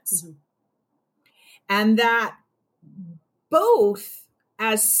competence. Mm-hmm. And that both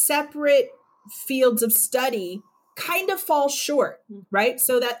as separate fields of study kind of fall short, right?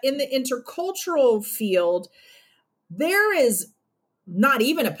 So that in the intercultural field, there is not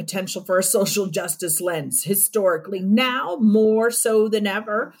even a potential for a social justice lens historically, now more so than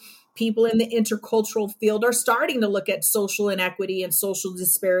ever. People in the intercultural field are starting to look at social inequity and social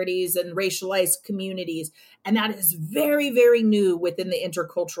disparities and racialized communities. And that is very, very new within the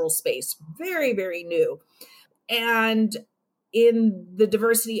intercultural space. Very, very new. And in the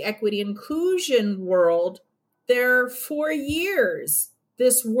diversity, equity, inclusion world, there for years,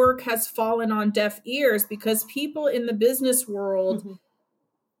 this work has fallen on deaf ears because people in the business world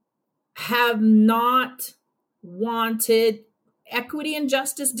have not wanted. Equity and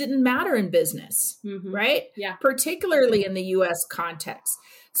justice didn't matter in business, right? Yeah. Particularly in the US context.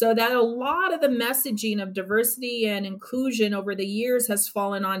 So that a lot of the messaging of diversity and inclusion over the years has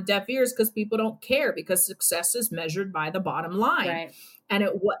fallen on deaf ears because people don't care, because success is measured by the bottom line. Right. And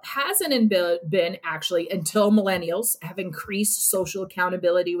what hasn't been actually until millennials have increased social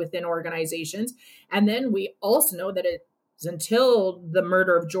accountability within organizations. And then we also know that it's until the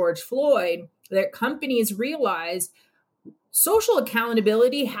murder of George Floyd that companies realized social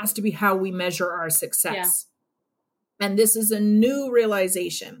accountability has to be how we measure our success. Yeah. And this is a new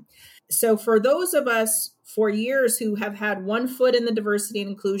realization. So for those of us for years who have had one foot in the diversity and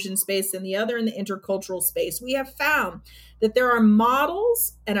inclusion space and the other in the intercultural space, we have found that there are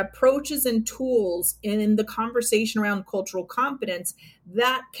models and approaches and tools in the conversation around cultural competence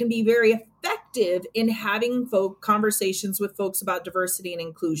that can be very effective in having conversations with folks about diversity and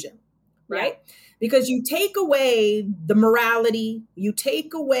inclusion. Right? Yeah. Because you take away the morality, you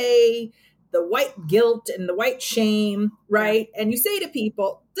take away the white guilt and the white shame, right? Yeah. And you say to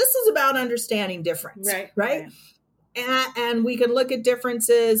people, this is about understanding difference, right? And we can look at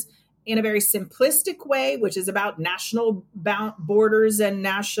differences in a very simplistic way, which is about national borders and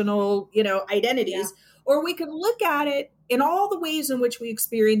national, identities, or we can look at it in all the ways in which we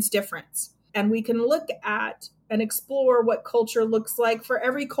experience difference. And we can look at and explore what culture looks like for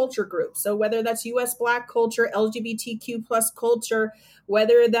every culture group. So whether that's US Black culture, LGBTQ plus culture,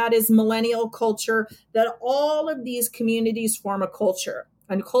 whether that is millennial culture, that all of these communities form a culture.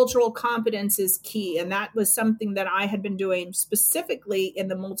 And cultural competence is key. And that was something that I had been doing specifically in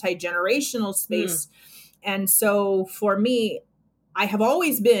the multi-generational space. And so for me, I have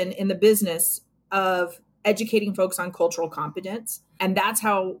always been in the business of educating folks on cultural competence. And that's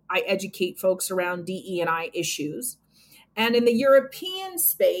how I educate folks around DE&I issues. And in the European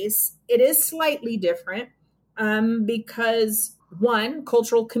space, it is slightly different because one, the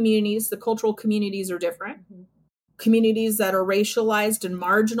cultural communities are different. Communities that are racialized and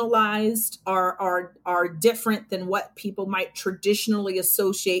marginalized are different than what people might traditionally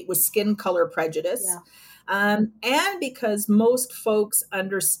associate with skin color prejudice. Yeah. And because most folks'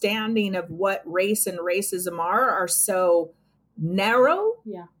 understanding of what race and racism are so narrow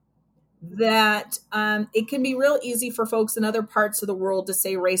that it can be real easy for folks in other parts of the world to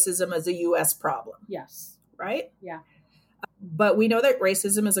say racism is a U.S. problem. Yes. Right? Yeah. But we know that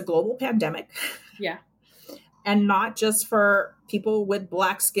racism is a global pandemic. Yeah. And not just for people with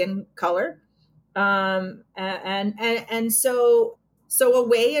Black skin color. And so a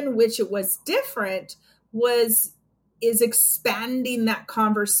way in which it was different is expanding that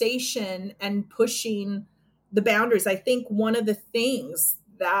conversation and pushing the boundaries. I think one of the things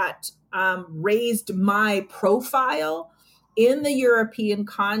that raised my profile in the European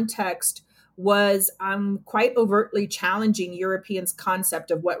context was quite overtly challenging Europeans' concept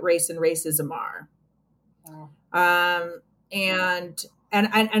of what race and racism are. Wow. And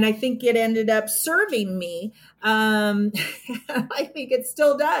I think it ended up serving me. I think it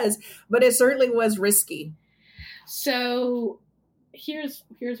still does, but it certainly was risky. So here's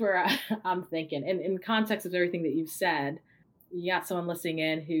where I'm thinking, in context of everything that you've said, you got someone listening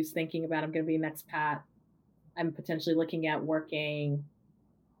in who's thinking about, I'm going to be an expat. I'm potentially looking at working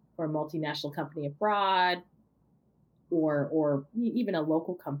for a multinational company abroad or even a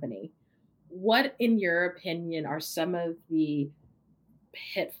local company. What, in your opinion, are some of the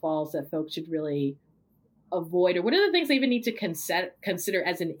pitfalls that folks should really avoid, or what are the things they even need to consider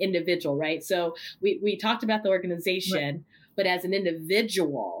as an individual, right? So we talked about the organization, right, but as an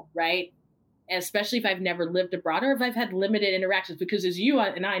individual, right? Especially if I've never lived abroad or if I've had limited interactions, because as you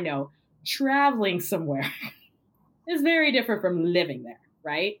and I know, traveling somewhere is very different from living there,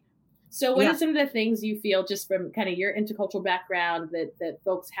 right? So what are some of the things you feel, just from kind of your intercultural background, that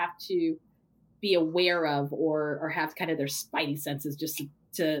folks have to be aware of or have kind of their spidey senses just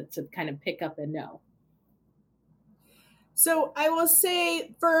to kind of pick up and know? So I will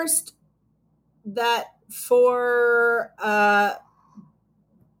say first that for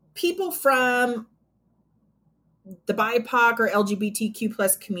people from the BIPOC or LGBTQ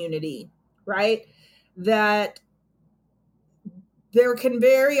plus community, right, that there can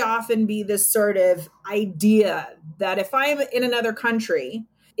very often be this sort of idea that if I'm in another country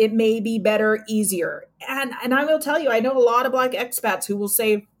It may be better, easier. And I will tell you, I know a lot of Black expats who will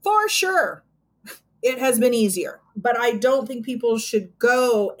say, for sure, it has been easier. But I don't think people should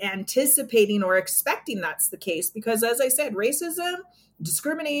go anticipating or expecting that's the case because, as I said, racism,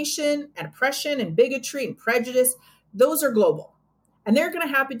 discrimination, and oppression, and bigotry and prejudice, those are global. And they're going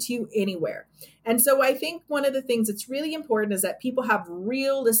to happen to you anywhere. And so I think one of the things that's really important is that people have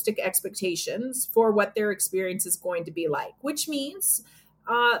realistic expectations for what their experience is going to be like, which means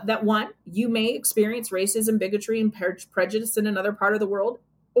that one, you may experience racism, bigotry, and prejudice in another part of the world,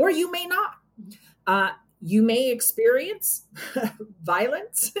 or you may not. You may experience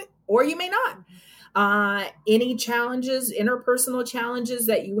violence, or you may not. Any challenges, interpersonal challenges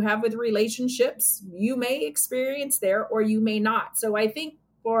that you have with relationships, you may experience there, or you may not. So I think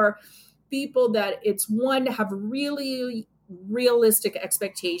for people that it's one to have really realistic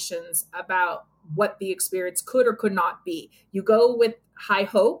expectations about what the experience could or could not be. You go with high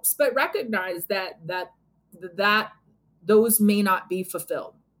hopes, but recognize that those may not be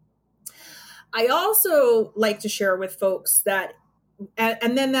fulfilled. I also like to share with folks that,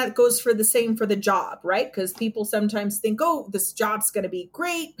 and then that goes for the same for the job, right? Because people sometimes think, oh, this job's going to be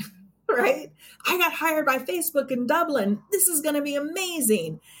great, right? I got hired by Facebook in Dublin. This is going to be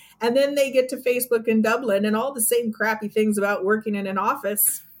amazing. And then they get to Facebook in Dublin and all the same crappy things about working in an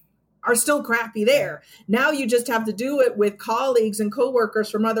office are still crappy there. Now you just have to do it with colleagues and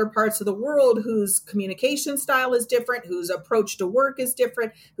coworkers from other parts of the world whose communication style is different, whose approach to work is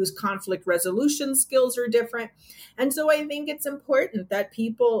different, whose conflict resolution skills are different. And so I think it's important that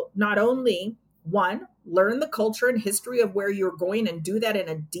people not only, one, learn the culture and history of where you're going and do that in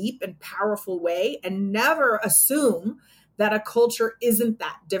a deep and powerful way and never assume that a culture isn't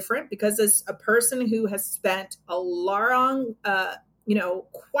that different, because as a person who has spent a long,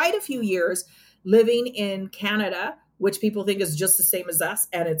 quite a few years living in Canada, which people think is just the same as us,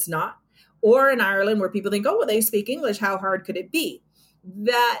 and it's not, or in Ireland where people think, oh, well, they speak English, how hard could it be?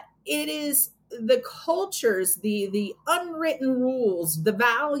 That it is the cultures, the unwritten rules, the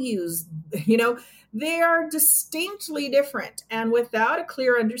values, they are distinctly different. And without a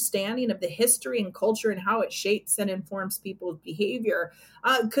clear understanding of the history and culture and how it shapes and informs people's behavior,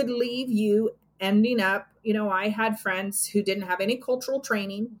 could leave you ending up, I had friends who didn't have any cultural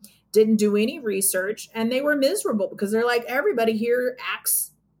training, didn't do any research, and they were miserable because they're like, everybody here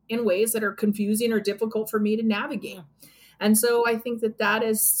acts in ways that are confusing or difficult for me to navigate. And so I think that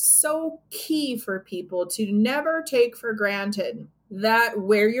is so key for people to never take for granted that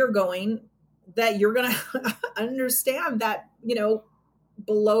where you're going, that you're going to understand that,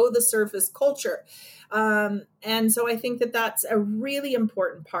 below the surface culture. And so I think that's a really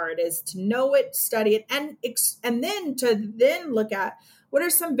important part, is to know it, study it, and then to look at what are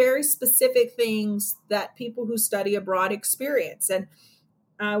some very specific things that people who study abroad experience. And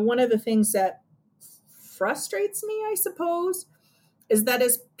one of the things that frustrates me, I suppose, is that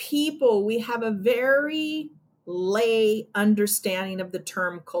as people, we have a very lay understanding of the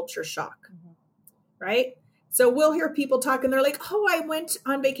term culture shock, right? So we'll hear people talk and they're like, oh, I went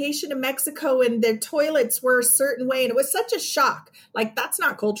on vacation to Mexico and the toilets were a certain way and it was such a shock. Like, that's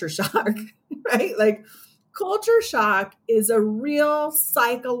not culture shock, right? Like, culture shock is a real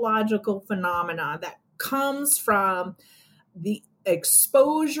psychological phenomena that comes from the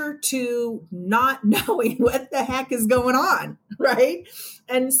exposure to not knowing what the heck is going on, right?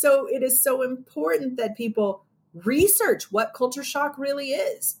 And so it is so important that people research what culture shock really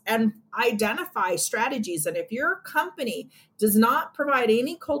is and identify strategies. And if your company does not provide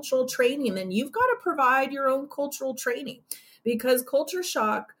any cultural training, then you've got to provide your own cultural training, because culture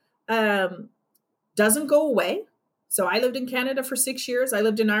shock doesn't go away. So I lived in Canada for 6 years. I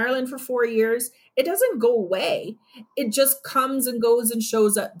lived in Ireland for 4 years. It doesn't go away. It just comes and goes and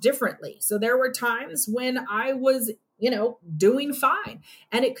shows up differently. So there were times when I was, doing fine.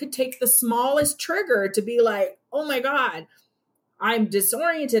 And it could take the smallest trigger to be like, oh my God, I'm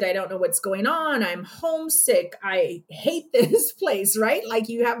disoriented. I don't know what's going on. I'm homesick. I hate this place, right? Like,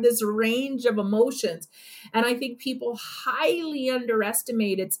 you have this range of emotions. And I think people highly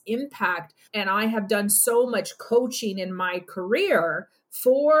underestimate its impact. And I have done so much coaching in my career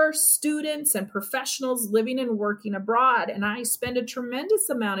for students and professionals living and working abroad. And I spend a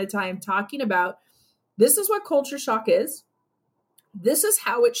tremendous amount of time talking about, this is what culture shock is. This is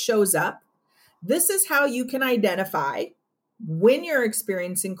how it shows up. This is how you can identify when you're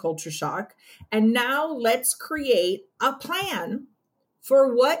experiencing culture shock. And now let's create a plan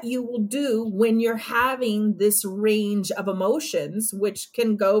for what you will do when you're having this range of emotions, which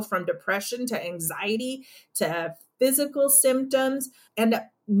can go from depression to anxiety to physical symptoms, and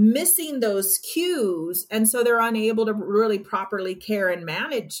missing those cues. And so they're unable to really properly care and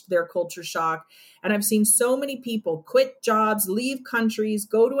manage their culture shock. And I've seen so many people quit jobs, leave countries,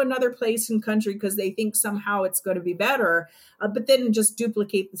 go to another place in country because they think somehow it's going to be better, but then just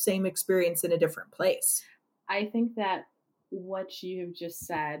duplicate the same experience in a different place. I think that what you have just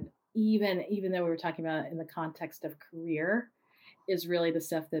said, even though we were talking about it in the context of career, is really the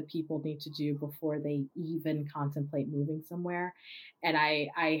stuff that people need to do before they even contemplate moving somewhere. And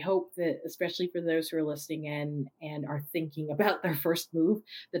I hope that, especially for those who are listening in and are thinking about their first move,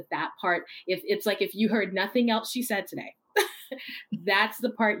 that part, if it's like, if you heard nothing else she said today, that's the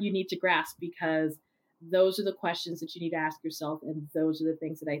part you need to grasp, because those are the questions that you need to ask yourself. And those are the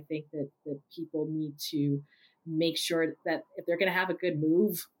things that I think that people need to make sure that if they're going to have a good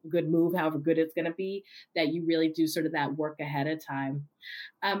move, however good it's going to be, that you really do sort of that work ahead of time.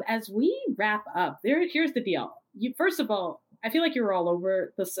 As we wrap up, here's the deal. First of all, I feel like you're all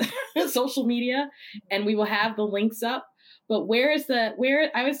over the social media, and we will have the links up. But where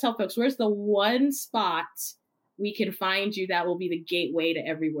I always tell folks, where's the one spot we can find you that will be the gateway to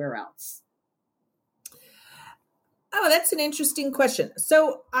everywhere else? Oh, that's an interesting question.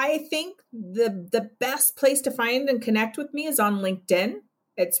 So I think the best place to find and connect with me is on LinkedIn.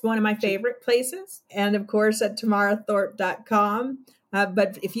 It's one of my favorite places. And of course at tamarathorpe.com.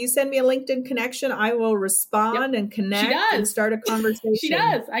 But if you send me a LinkedIn connection, I will respond and connect and start a conversation. She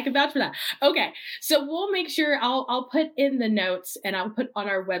does. I can vouch for that. Okay. So we'll make sure I'll put in the notes, and I'll put on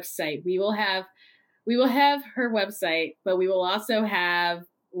our website. We will have her website, but we will also have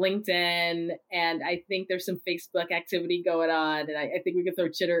LinkedIn, and I think there's some Facebook activity going on, and I think we could throw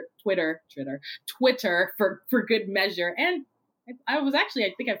Twitter for good measure. And I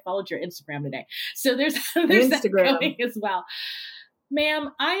think I followed your Instagram today, so there's that going as well. Ma'am,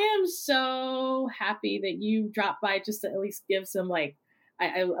 I am so happy that you dropped by just to at least give some, like,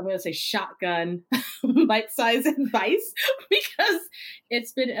 I'm going to say shotgun bite-sized advice, because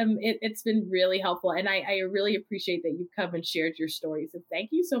it's been really helpful. And I really appreciate that you've come and shared your stories. And thank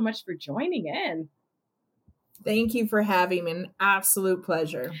you so much for joining in. Thank you for having me. An absolute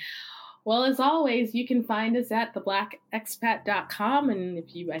pleasure. Well, as always, you can find us at theblackexpat.com. And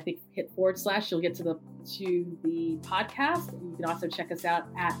if you, I think, hit / you'll get to the podcast. You can also check us out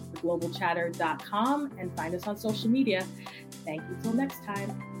at theglobalchatter.com and find us on social media. Thank you till next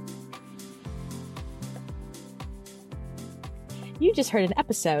time. You just heard an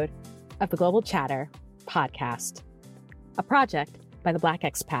episode of the Global Chatter podcast, a project by the Black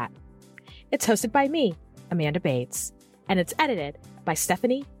Expat. It's hosted by me, Amanda Bates, and it's edited by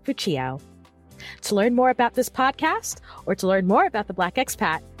Stephanie Fuccio. To learn more about this podcast or to learn more about the Black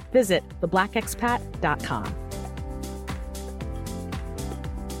Expat, visit theblackexpat.com.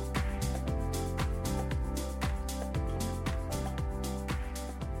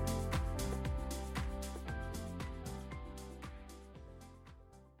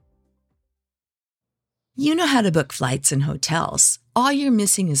 You know how to book flights and hotels. All you're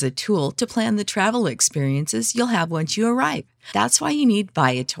missing is a tool to plan the travel experiences you'll have once you arrive. That's why you need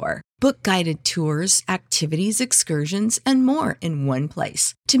Viator. Book guided tours, activities, excursions, and more in one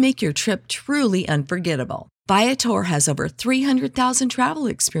place to make your trip truly unforgettable. Viator has over 300,000 travel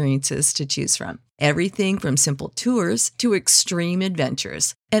experiences to choose from. Everything from simple tours to extreme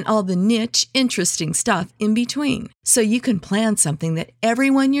adventures, and all the niche, interesting stuff in between. So you can plan something that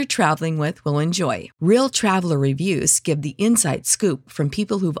everyone you're traveling with will enjoy. Real traveler reviews give the inside scoop from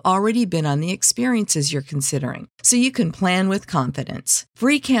people who've already been on the experiences you're considering. So you can plan with confidence.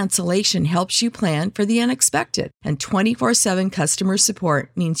 Free cancellation helps you plan for the unexpected. And 24/7 customer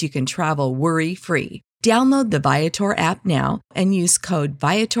support means you can travel worry-free. Download the Viator app now and use code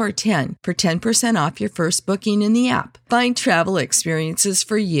Viator10 for 10% off your first booking in the app. Find travel experiences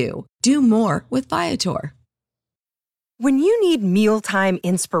for you. Do more with Viator. When you need mealtime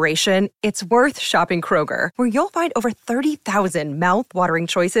inspiration, it's worth shopping Kroger, where you'll find over 30,000 mouth-watering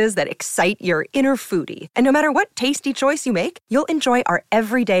choices that excite your inner foodie. And no matter what tasty choice you make, you'll enjoy our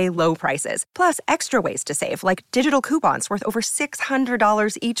everyday low prices, plus extra ways to save, like digital coupons worth over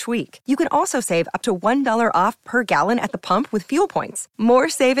 $600 each week. You can also save up to $1 off per gallon at the pump with fuel points. More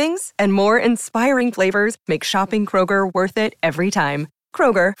savings and more inspiring flavors make shopping Kroger worth it every time.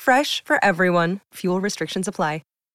 Kroger, fresh for everyone. Fuel restrictions apply.